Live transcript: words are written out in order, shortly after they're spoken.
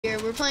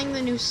we're playing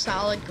the new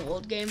solid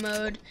gold game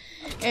mode,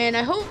 and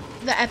I hope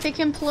the Epic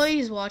employee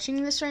is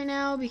watching this right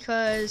now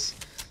because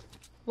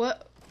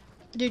what?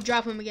 Dude,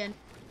 drop him again.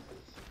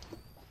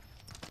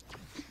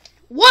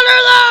 What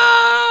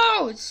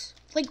are those?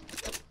 Like,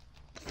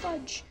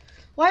 fudge.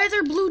 Why are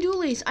there blue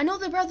dualies? I know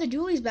they brought the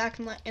dualies back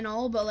and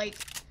all, but like,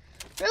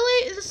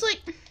 really? It's like,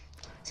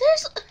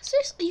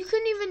 seriously, you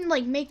couldn't even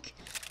like make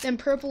them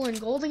purple and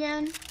gold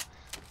again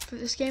for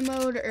this game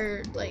mode,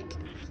 or like,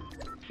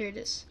 here it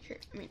is. Here,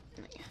 I mean,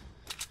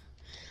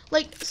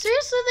 like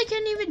seriously, they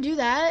can't even do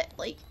that.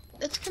 Like,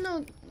 that's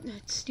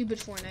stupid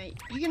Fortnite.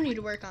 You're gonna need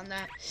to work on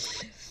that.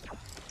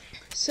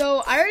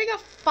 So I already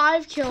got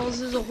 5 kills.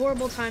 This is a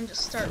horrible time to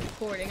start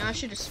recording. I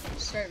should have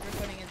started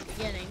recording at the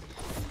beginning,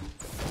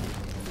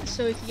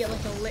 so we could get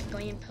like a lit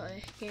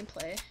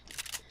gameplay.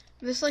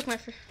 This is like my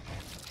first.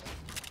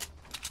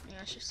 Yeah,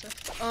 I should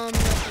stuff. No,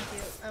 thank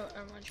you.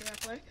 I want you back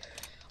there.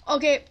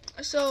 Okay,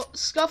 so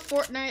Scuff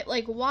Fortnite.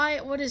 Like, why?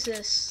 What is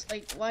this?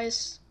 Like, why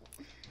is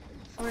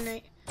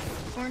Fortnite?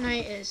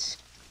 Fortnite is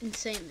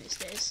insane these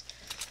days.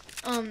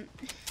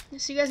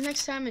 See you guys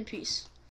next time, and peace.